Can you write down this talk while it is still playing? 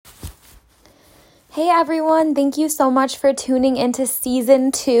Hey everyone, thank you so much for tuning into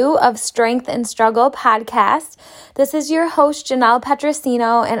season 2 of Strength and Struggle podcast. This is your host, Janelle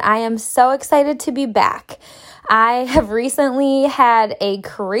Petrosino, and I am so excited to be back. I have recently had a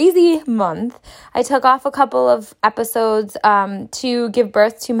crazy month. I took off a couple of episodes to give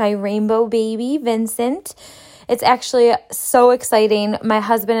birth to my rainbow baby, Vincent. It's actually so exciting. My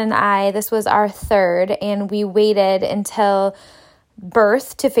husband and I, this was our third, and we waited until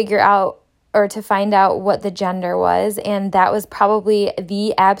birth to find out what the gender was, and that was probably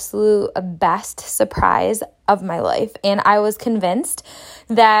the absolute best surprise of my life. And I was convinced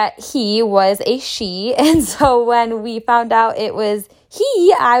that he was a she, and so when we found out it was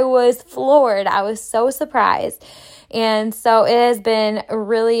he, I was floored. I was so surprised. And so it has been a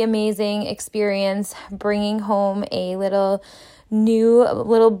really amazing experience bringing home a new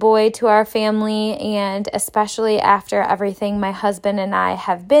little boy to our family, and especially after everything my husband and I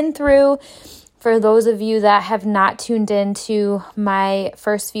have been through. For those of you that have not tuned into my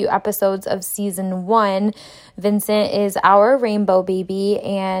first few episodes of season 1, Vincent is our rainbow baby,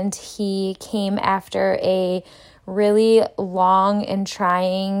 and he came after a really long and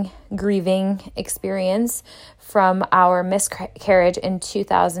trying grieving experience from our miscarriage in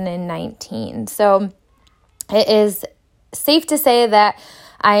 2019. So it is safe to say that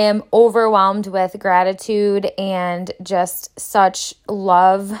I am overwhelmed with gratitude and just such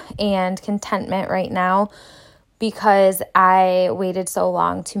love and contentment right now because I waited so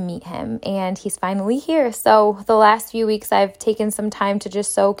long to meet him, and he's finally here. So the last few weeks I've taken some time to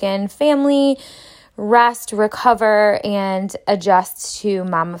just soak in family, rest, recover, and adjust to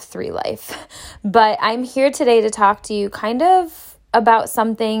mom of 3 life. But I'm here today to talk to you kind of about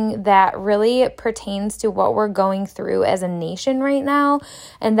something that really pertains to what we're going through as a nation right now,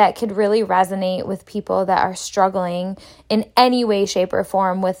 and that could really resonate with people that are struggling in any way, shape, or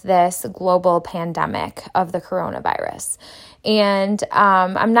form with this global pandemic of the coronavirus. And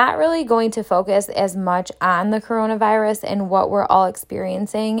I'm not really going to focus as much on the coronavirus and what we're all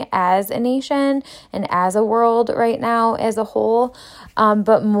experiencing as a nation and as a world right now as a whole,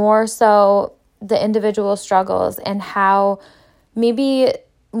 but more so the individual struggles and how maybe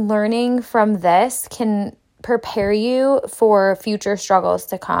learning from this can prepare you for future struggles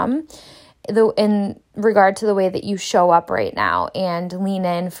to come in regard to the way that you show up right now and lean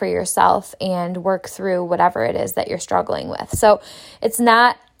in for yourself and work through whatever it is that you're struggling with. So it's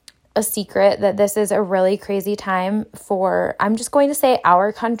not a secret that this is a really crazy time for, I'm just going to say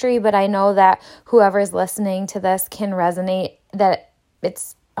our country, but I know that whoever's listening to this can resonate that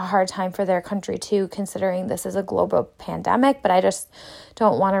it's a hard time for their country too, considering this is a global pandemic, but I just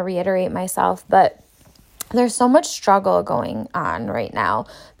don't want to reiterate myself. But there's so much struggle going on right now.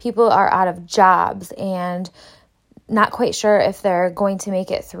 People are out of jobs and not quite sure if they're going to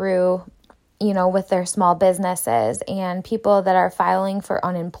make it through, with their small businesses, and people that are filing for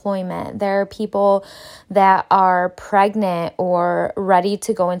unemployment. There are people that are pregnant or ready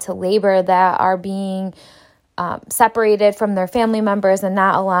to go into labor that are being separated from their family members and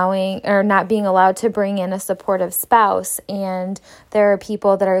not being allowed to bring in a supportive spouse. And there are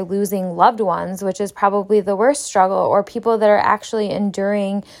people that are losing loved ones, which is probably the worst struggle, or people that are actually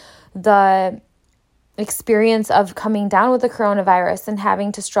enduring the experience of coming down with the coronavirus and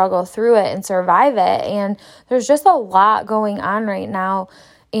having to struggle through it and survive it. And there's just a lot going on right now.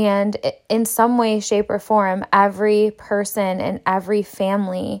 And in some way, shape, or form, every person and every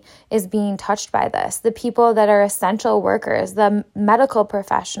family is being touched by this. The people that are essential workers, the medical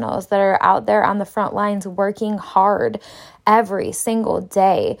professionals that are out there on the front lines working hard every single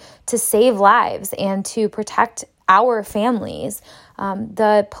day to save lives and to protect our families,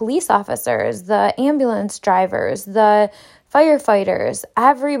 the police officers, the ambulance drivers, the firefighters,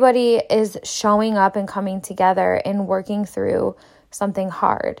 everybody is showing up and coming together and working through something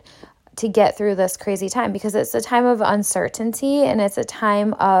hard to get through this crazy time, because it's a time of uncertainty and it's a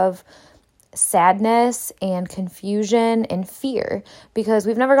time of sadness and confusion and fear, because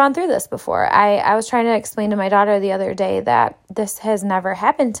we've never gone through this before. I was trying to explain to my daughter the other day that this has never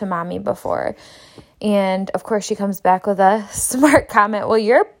happened to mommy before. And of course she comes back with a smart comment, well,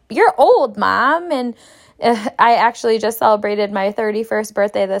 you're old, Mom. And I actually just celebrated my 31st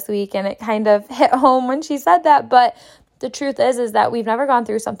birthday this week, and it kind of hit home when she said that. But the truth is that we've never gone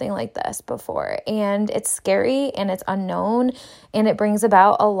through something like this before, and it's scary and it's unknown, and it brings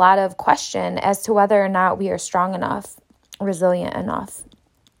about a lot of question as to whether or not we are strong enough, resilient enough.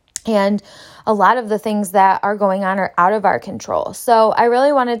 And a lot of the things that are going on are out of our control. So I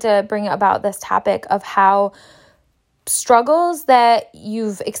really wanted to bring about this topic of how struggles that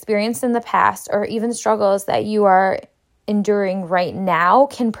you've experienced in the past, or even struggles that you are enduring right now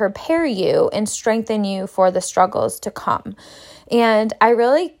can prepare you and strengthen you for the struggles to come. And I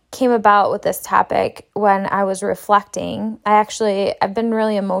really came about with this topic when I was reflecting. I've been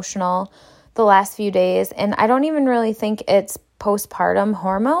really emotional the last few days, and I don't even really think it's postpartum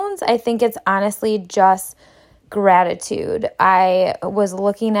hormones. I think it's honestly just gratitude. I was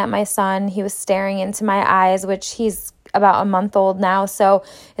looking at my son. He was staring into my eyes, which he's about a month old now. So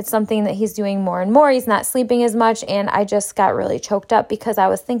it's something that he's doing more and more. He's not sleeping as much. And I just got really choked up because I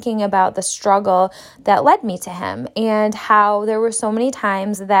was thinking about the struggle that led me to him and how there were so many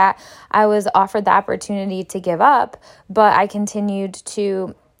times that I was offered the opportunity to give up, but I continued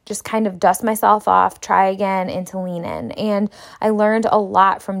to just kind of dust myself off, try again, and to lean in. And I learned a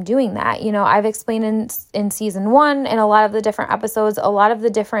lot from doing that. I've explained in season 1 and a lot of the different episodes, a lot of the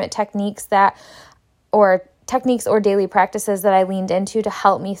different techniques or daily practices that I leaned into to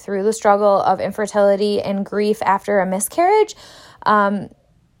help me through the struggle of infertility and grief after a miscarriage.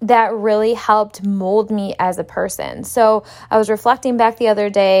 That really helped mold me as a person. So I was reflecting back the other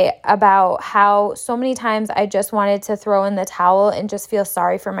day about how so many times I just wanted to throw in the towel and just feel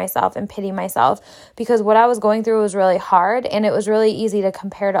sorry for myself and pity myself, because what I was going through was really hard, and it was really easy to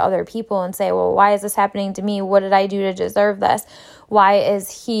compare to other people and say, well, why is this happening to me? What did I do to deserve this? Why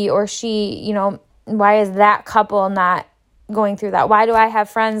is he or she, why is that couple not going through that? Why do I have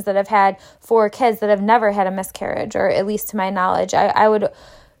friends that have had 4 kids that have never had a miscarriage, or at least to my knowledge? I would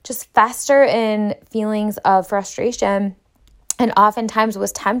just fester in feelings of frustration, and oftentimes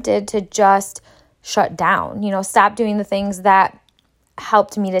was tempted to just shut down, stop doing the things that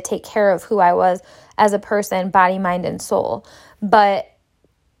helped me to take care of who I was as a person, body, mind, and soul. But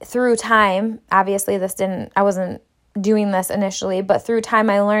through time, obviously I wasn't doing this initially, but through time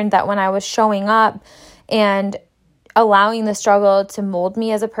I learned that when I was showing up and allowing the struggle to mold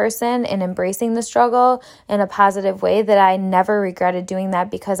me as a person and embracing the struggle in a positive way, that I never regretted doing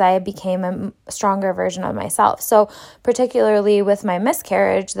that, because I became a stronger version of myself. So particularly with my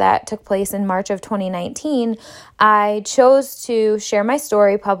miscarriage that took place in March of 2019, I chose to share my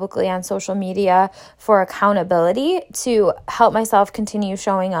story publicly on social media for accountability, to help myself continue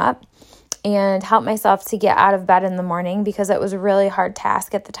showing up and help myself to get out of bed in the morning, because it was a really hard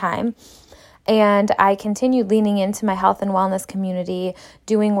task at the time. And I continued leaning into my health and wellness community,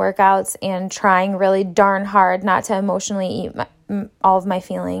 doing workouts and trying really darn hard not to emotionally eat all of my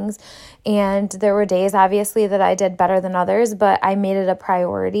feelings. And there were days, obviously, that I did better than others, but I made it a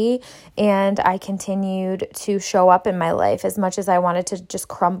priority, and I continued to show up in my life as much as I wanted to just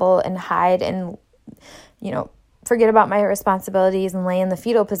crumble and hide and, forget about my responsibilities and lay in the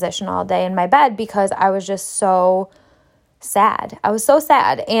fetal position all day in my bed, because I was just so sad. I was so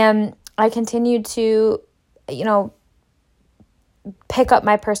sad. And I continued to, pick up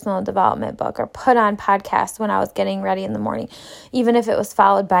my personal development book or put on podcasts when I was getting ready in the morning, even if it was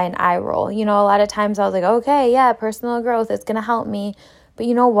followed by an eye roll. A lot of times I was like, okay, yeah, personal growth is going to help me. But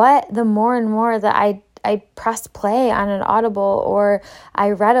you know what? The more and more that I pressed play on an Audible or I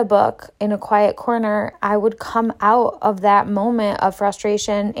read a book in a quiet corner, I would come out of that moment of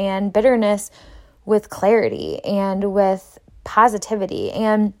frustration and bitterness with clarity and with positivity.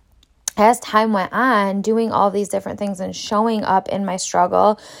 And as time went on, doing all these different things and showing up in my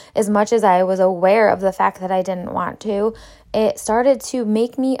struggle, as much as I was aware of the fact that I didn't want to, it started to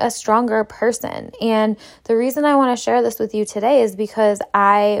make me a stronger person. And the reason I want to share this with you today is because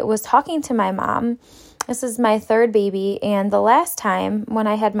I was talking to my mom. This is my 3rd baby, and the last time when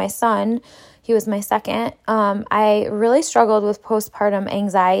I had my son, he was my 2nd, I really struggled with postpartum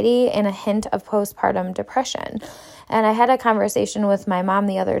anxiety and a hint of postpartum depression. And I had a conversation with my mom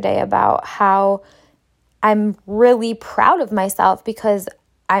the other day about how I'm really proud of myself because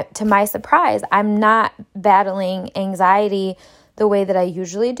to my surprise, I'm not battling anxiety the way that I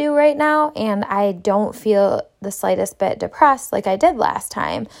usually do right now. And I don't feel the slightest bit depressed like I did last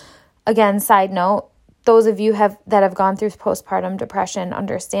time. Again, side note, those of you that have gone through postpartum depression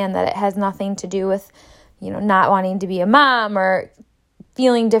understand that it has nothing to do with, not wanting to be a mom or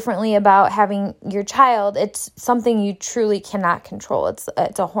feeling differently about having your child. It's something you truly cannot control. It's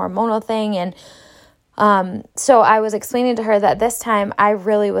a hormonal thing. And so I was explaining to her that this time I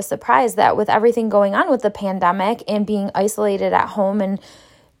really was surprised that with everything going on with the pandemic and being isolated at home, and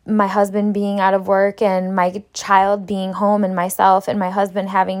my husband being out of work and my child being home, and myself and my husband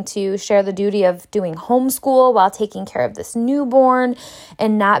having to share the duty of doing homeschool while taking care of this newborn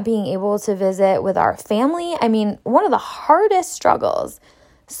and not being able to visit with our family. I mean, one of the hardest struggles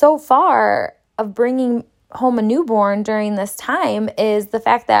so far of bringing home a newborn during this time is the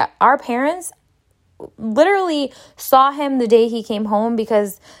fact that our parents literally saw him the day he came home,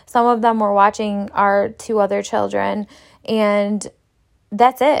 because some of them were watching our 2 other children, And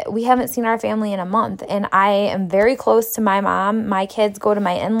that's it. We haven't seen our family in a month. And I am very close to my mom. My kids go to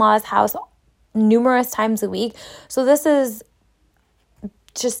my in-laws' house numerous times a week. So this is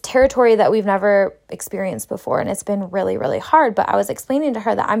just territory that we've never experienced before. And it's been really, really hard. But I was explaining to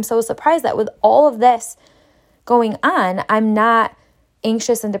her that I'm so surprised that with all of this going on, I'm not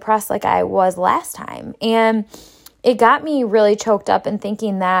anxious and depressed like I was last time. And it got me really choked up and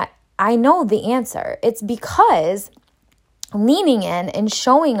thinking that I know the answer. It's because leaning in and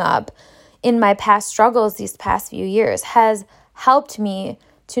showing up in my past struggles these past few years has helped me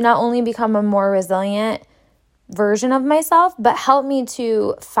to not only become a more resilient version of myself, but helped me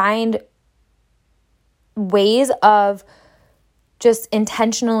to find ways of just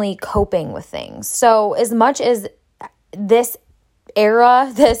intentionally coping with things. So as much as this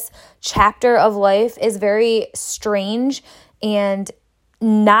era, this chapter of life is very strange and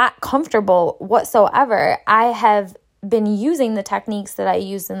not comfortable whatsoever, I have been using the techniques that I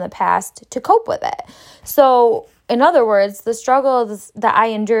used in the past to cope with it. So in other words, the struggles that I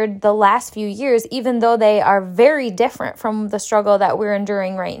endured the last few years, even though they are very different from the struggle that we're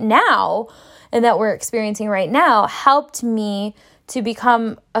enduring right now and that we're experiencing right now, helped me to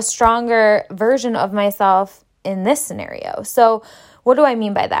become a stronger version of myself in this scenario. So what do I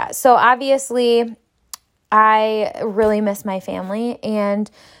mean by that? So obviously, I really miss my family, and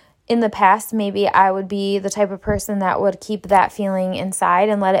in the past, maybe I would be the type of person that would keep that feeling inside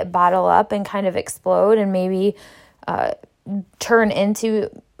and let it bottle up and kind of explode and maybe turn into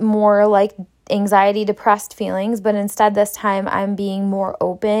more like anxiety, depressed feelings. But instead this time I'm being more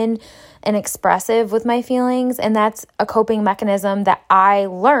open and expressive with my feelings. And that's a coping mechanism that I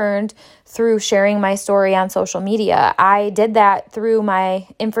learned through sharing my story on social media. I did that through my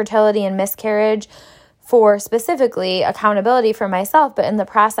infertility and miscarriage for specifically accountability for myself. But in the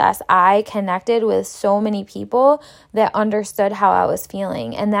process, I connected with so many people that understood how I was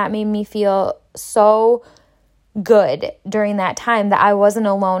feeling. And that made me feel so good during that time that I wasn't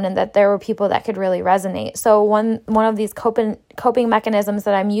alone and that there were people that could really resonate. So one of these coping mechanisms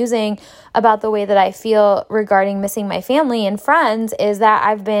that I'm using about the way that I feel regarding missing my family and friends is that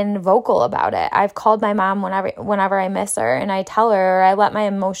I've been vocal about it. I've called my mom whenever I miss her, and I tell her, or I let my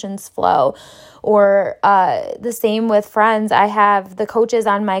emotions flow. Or the same with friends. I have the coaches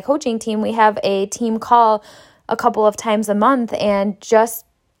on my coaching team. We have a team call a couple of times a month, and just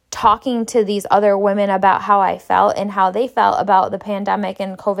talking to these other women about how I felt and how they felt about the pandemic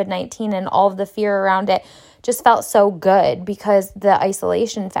and COVID-19 and all of the fear around it just felt so good because the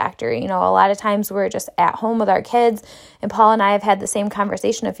isolation factor. A lot of times we're just at home with our kids, and Paul and I have had the same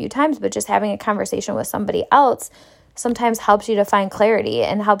conversation a few times, but just having a conversation with somebody else sometimes helps you to find clarity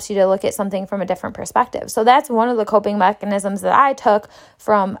and helps you to look at something from a different perspective. So that's one of the coping mechanisms that I took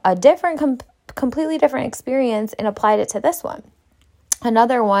from a completely different experience and applied it to this one.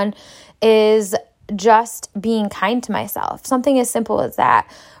 Another one is just being kind to myself. Something as simple as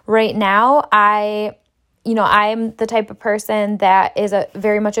that. Right now, I'm the type of person that is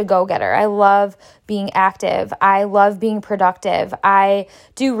very much a go-getter. I love being active. I love being productive. I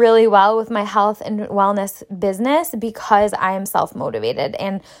do really well with my health and wellness business because I am self-motivated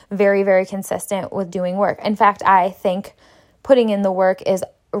and very, very consistent with doing work. In fact, I think putting in the work is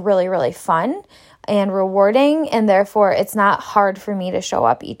really, really fun and rewarding, and therefore it's not hard for me to show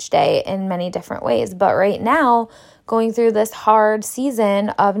up each day in many different ways. But right now, going through this hard season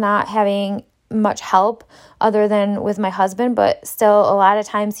of not having much help other than with my husband, but still a lot of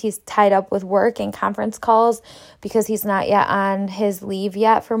times he's tied up with work and conference calls because he's not yet on his leave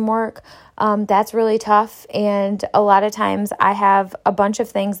yet from work. That's really tough. And a lot of times I have a bunch of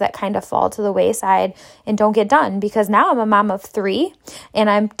things that kind of fall to the wayside and don't get done because now I'm a mom of 3 and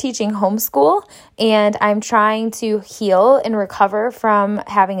I'm teaching homeschool and I'm trying to heal and recover from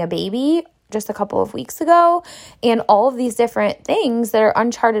having a baby just a couple of weeks ago, and all of these different things that are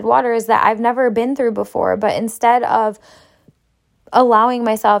uncharted waters that I've never been through before. But instead of allowing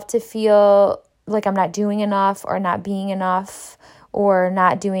myself to feel like I'm not doing enough or not being enough or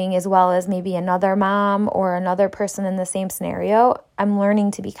not doing as well as maybe another mom or another person in the same scenario, I'm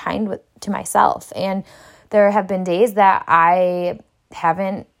learning to be kind to myself. And there have been days that I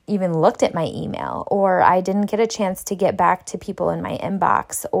haven't even looked at my email, or I didn't get a chance to get back to people in my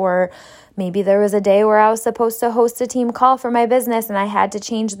inbox, or maybe there was a day where I was supposed to host a team call for my business and I had to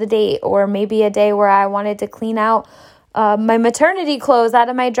change the date, or maybe a day where I wanted to clean out my maternity clothes out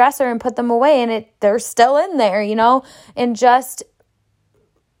of my dresser and put them away and they're still in there, and just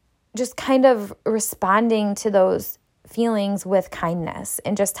kind of responding to those feelings with kindness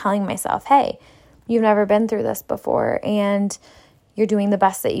and just telling myself, hey, you've never been through this before, and you're doing the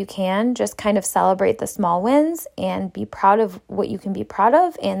best that you can. Just kind of celebrate the small wins and be proud of what you can be proud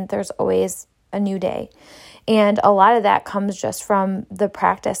of. And there's always a new day. And a lot of that comes just from the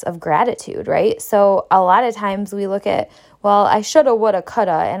practice of gratitude, right? So a lot of times we look at, well, I shoulda, woulda,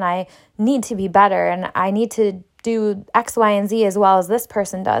 coulda, and I need to be better, and I need to do X, Y, and Z as well as this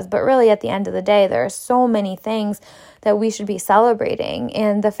person does. But really, at the end of the day, there are so many things that we should be celebrating.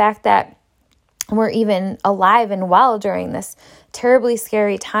 And the fact that we're even alive and well during this terribly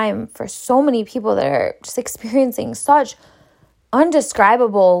scary time for so many people that are just experiencing such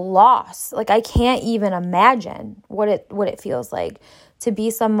undescribable loss. Like, I can't even imagine what it feels like to be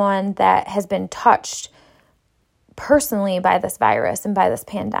someone that has been touched personally by this virus and by this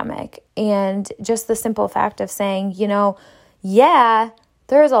pandemic. And just the simple fact of saying, yeah,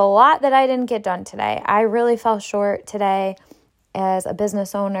 there's a lot that I didn't get done today. I really fell short today as a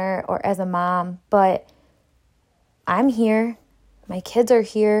business owner or as a mom, but I'm here. My kids are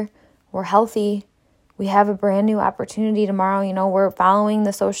here. We're healthy. We have a brand new opportunity tomorrow. We're following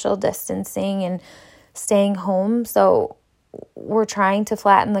the social distancing and staying home. So we're trying to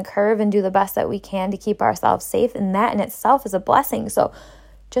flatten the curve and do the best that we can to keep ourselves safe. And that in itself is a blessing. So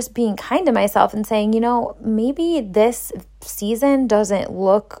just being kind to myself and saying, maybe this season doesn't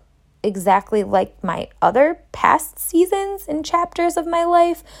look exactly like my other past seasons and chapters of my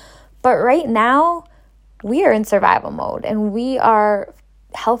life. But right now, we are in survival mode and we are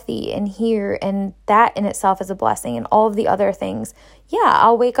healthy and here, and that in itself is a blessing. And all of the other things,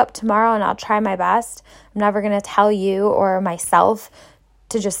 I'll wake up tomorrow and I'll try my best. I'm never going to tell you or myself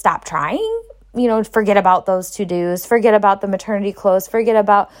to just stop trying. Forget about those to-dos, forget about the maternity clothes, forget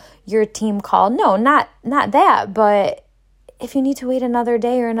about your team call. No, not that. But if you need to wait another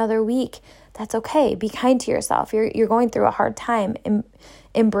day or another week, that's okay. Be kind to yourself. You're going through a hard time.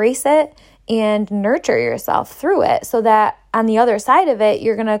 Embrace it and nurture yourself through it so that on the other side of it,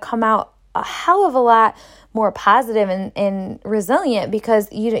 you're going to come out a hell of a lot more positive and resilient, because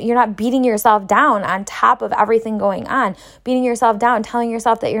you're not beating yourself down on top of everything going on, beating yourself down, telling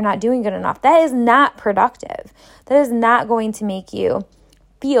yourself that you're not doing good enough. That is not productive. That is not going to make you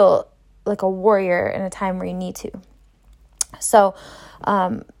feel like a warrior in a time where you need to. So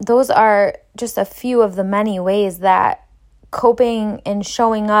those are just a few of the many ways that coping and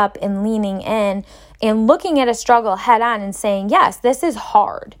showing up and leaning in and looking at a struggle head on and saying, yes, this is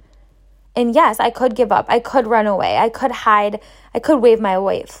hard. And yes, I could give up. I could run away. I could hide. I could wave my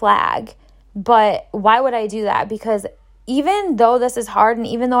white flag. But why would I do that? Because even though this is hard and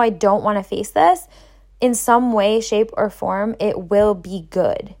even though I don't want to face this, in some way, shape, or form, it will be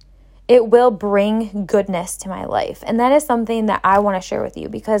good. It will bring goodness to my life. And that is something that I want to share with you,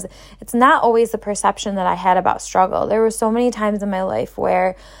 because it's not always the perception that I had about struggle. There were so many times in my life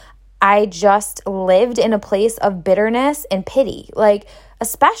where I just lived in a place of bitterness and pity,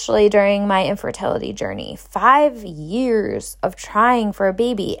 especially during my infertility journey. 5 years of trying for a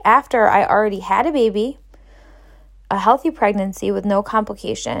baby after I already had a baby, a healthy pregnancy with no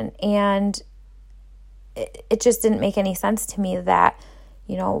complication. And it just didn't make any sense to me that,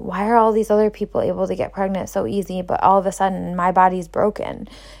 why are all these other people able to get pregnant so easy, but all of a sudden my body's broken?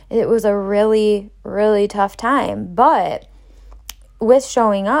 It was a really, really tough time. But with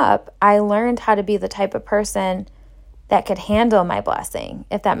showing up, I learned how to be the type of person that could handle my blessing,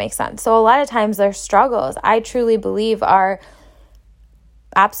 if that makes sense. So a lot of times there's struggles I truly believe are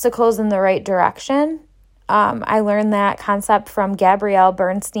obstacles in the right direction. I learned that concept from Gabrielle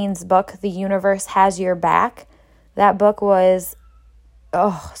Bernstein's book, The Universe Has Your Back. That book was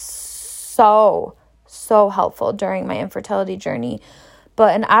so helpful during my infertility journey.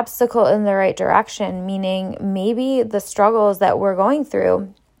 But an obstacle in the right direction, meaning maybe the struggles that we're going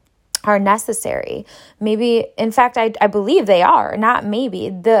through are necessary. Maybe, in fact, I believe they are, not maybe.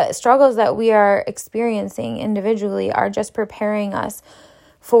 The struggles that we are experiencing individually are just preparing us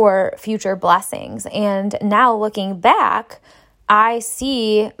for future blessings. And now looking back, I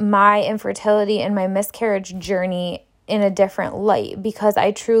see my infertility and my miscarriage journey in a different light, because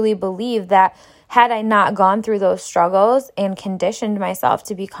I truly believe that had I not gone through those struggles and conditioned myself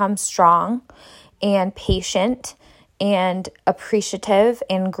to become strong and patient and appreciative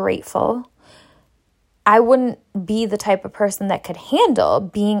and grateful, I wouldn't be the type of person that could handle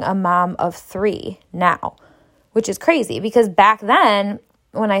being a mom of 3 now, which is crazy, because back then,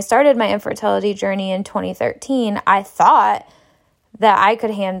 when I started my infertility journey in 2013, I thought that I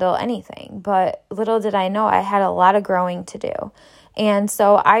could handle anything, but little did I know I had a lot of growing to do. And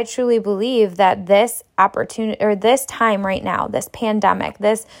so I truly believe that this opportunity, or this time right now, this pandemic,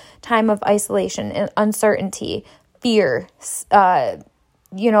 this time of isolation and uncertainty, fear, for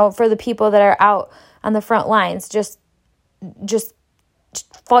the people that are out on the front lines, just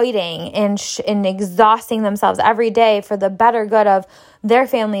fighting and exhausting themselves every day for the better good of their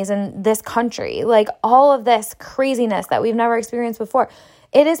families and this country. Like all of this craziness that we've never experienced before.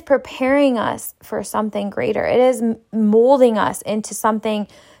 It is preparing us for something greater. It is molding us into something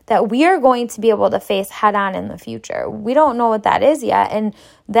that we are going to be able to face head on in the future. We don't know what that is yet. And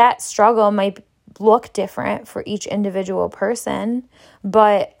that struggle might look different for each individual person.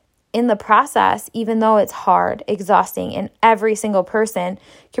 But in the process, even though it's hard, exhausting, and every single person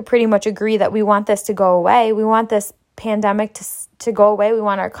can pretty much agree that we want this to go away. We want this pandemic to go away. We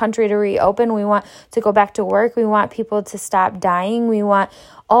want our country to reopen. We want to go back to work. We want people to stop dying. We want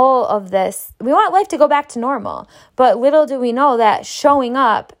all of this. We want life to go back to normal. But little do we know that showing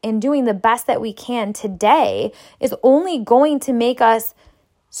up and doing the best that we can today is only going to make us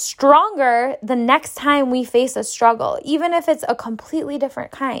stronger the next time we face a struggle, even if it's a completely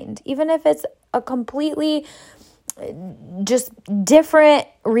different kind, even if it's a completely just different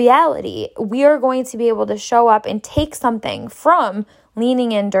reality. We are going to be able to show up and take something from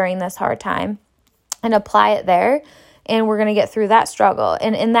leaning in during this hard time and apply it there. And we're going to get through that struggle.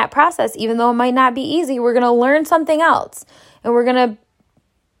 And in that process, even though it might not be easy, we're going to learn something else and we're going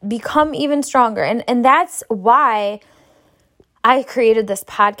to become even stronger. And that's why I created this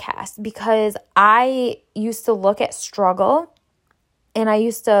podcast, because I used to look at struggle and I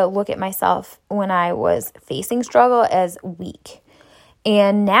used to look at myself when I was facing struggle as weak.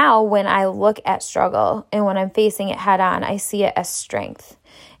 And now when I look at struggle and when I'm facing it head on, I see it as strength.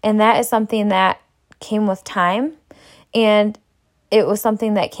 And that is something that came with time, and it was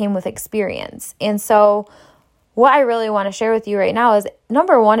something that came with experience. And so what I really want to share with you right now is,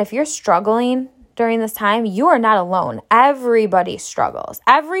 number one, if you're struggling during this time, you are not alone. Everybody struggles.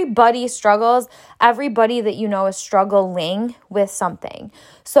 Everybody struggles. Everybody that you know is struggling with something.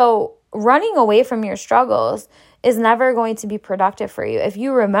 So running away from your struggles is never going to be productive for you. If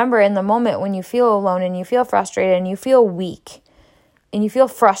you remember in the moment when you feel alone and you feel frustrated and you feel weak and you feel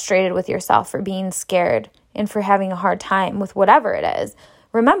frustrated with yourself for being scared and for having a hard time with whatever it is,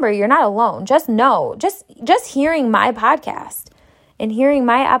 remember, you're not alone. Just know, just hearing my podcast and hearing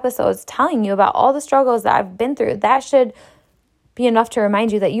my episodes telling you about all the struggles that I've been through, that should be enough to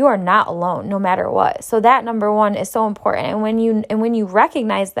remind you that you are not alone no matter what. So that, number one, is so important. And when you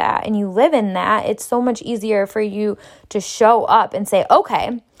recognize that and you live in that, it's so much easier for you to show up and say,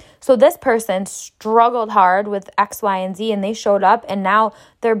 okay, so this person struggled hard with X, Y, and Z, and they showed up and now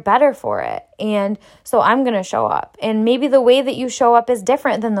they're better for it. And so I'm going to show up. And maybe the way that you show up is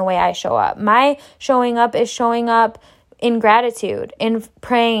different than the way I show up. My showing up is showing up in gratitude, in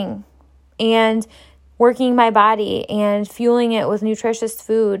praying, and working my body and fueling it with nutritious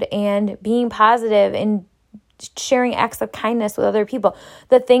food and being positive and sharing acts of kindness with other people.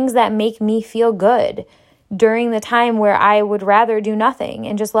 The things that make me feel good during the time where I would rather do nothing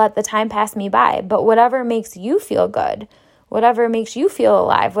and just let the time pass me by. But whatever makes you feel good, whatever makes you feel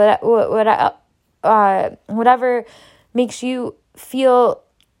alive, whatever makes you feel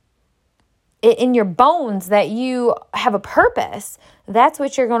in your bones that you have a purpose, that's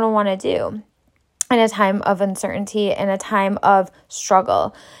what you're going to want to do in a time of uncertainty, in a time of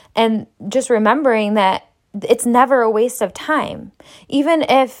struggle. And just remembering that it's never a waste of time. Even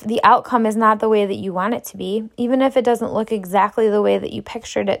if the outcome is not the way that you want it to be, even if it doesn't look exactly the way that you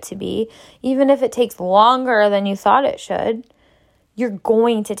pictured it to be, even if it takes longer than you thought it should, you're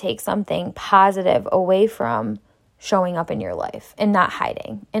going to take something positive away from showing up in your life and not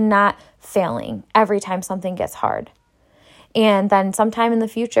hiding and not failing every time something gets hard. And then sometime in the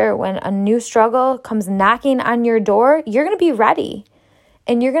future, when a new struggle comes knocking on your door, you're going to be ready.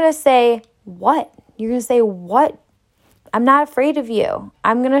 And you're going to say, what? You're going to say, what? I'm not afraid of you.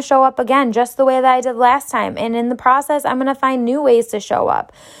 I'm going to show up again just the way that I did last time. And in the process, I'm going to find new ways to show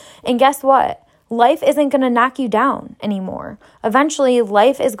up. And guess what? Life isn't going to knock you down anymore. Eventually,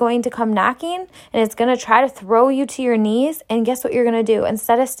 life is going to come knocking and it's going to try to throw you to your knees. And guess what you're going to do?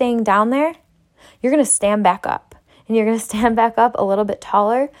 Instead of staying down there, you're going to stand back up. And you're going to stand back up a little bit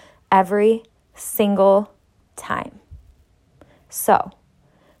taller every single time. So,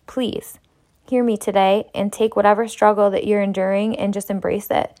 please hear me today and take whatever struggle that you're enduring and just embrace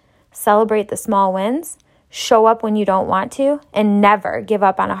it. Celebrate the small wins. Show up when you don't want to, and never give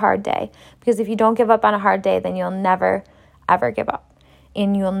up on a hard day. Because if you don't give up on a hard day, then you'll never, ever give up.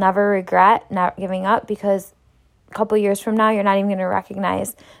 And you'll never regret not giving up, because a couple years from now, you're not even going to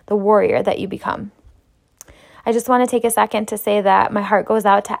recognize the warrior that you become. I just want to take a second to say that my heart goes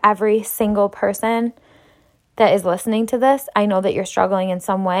out to every single person that is listening to this. I know that you're struggling in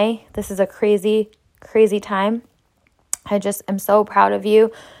some way. This is a crazy, crazy time. I just am so proud of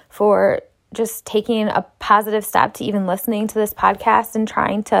you for just taking a positive step to even listening to this podcast and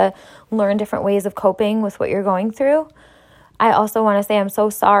trying to learn different ways of coping with what you're going through. I also want to say I'm so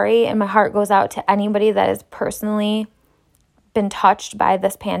sorry, and my heart goes out to anybody that has personally been touched by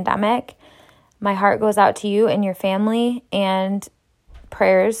this pandemic. My heart goes out to you and your family, and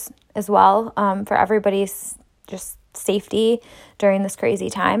prayers as well for everybody's just safety during this crazy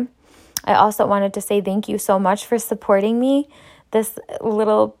time. I also wanted to say thank you so much for supporting me. This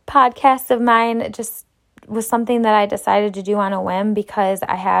little podcast of mine just was something that I decided to do on a whim because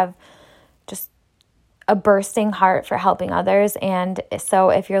I have just a bursting heart for helping others. And so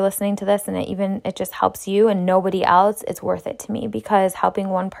if you're listening to this and it just helps you and nobody else, it's worth it to me, because helping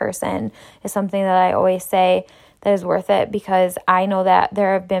one person is something that I always say that is worth it, because I know that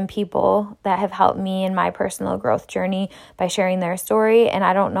there have been people that have helped me in my personal growth journey by sharing their story, and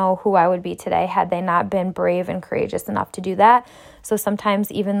I don't know who I would be today had they not been brave and courageous enough to do that. So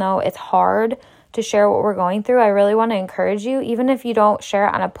sometimes, even though it's hard to share what we're going through, I really want to encourage you, even if you don't share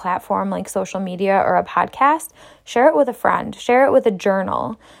it on a platform like social media or a podcast, share it with a friend, share it with a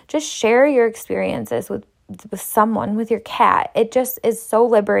journal. Just share your experiences with someone, with your cat. It just is so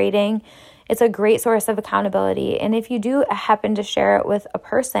liberating. It's a great source of accountability. And if you do happen to share it with a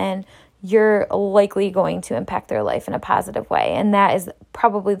person, you're likely going to impact their life in a positive way. And that is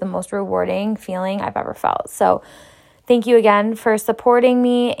probably the most rewarding feeling I've ever felt. So thank you again for supporting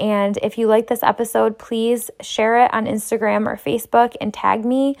me. And if you like this episode, please share it on Instagram or Facebook and tag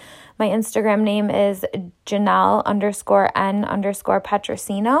me. My Instagram name is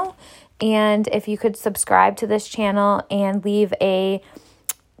Janelle_N_Petrosino. And if you could subscribe to this channel and leave a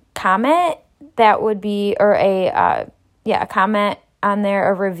comment, that would be, or a comment on there,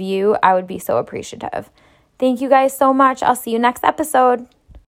 a review, I would be so appreciative. Thank you guys so much. I'll see you next episode.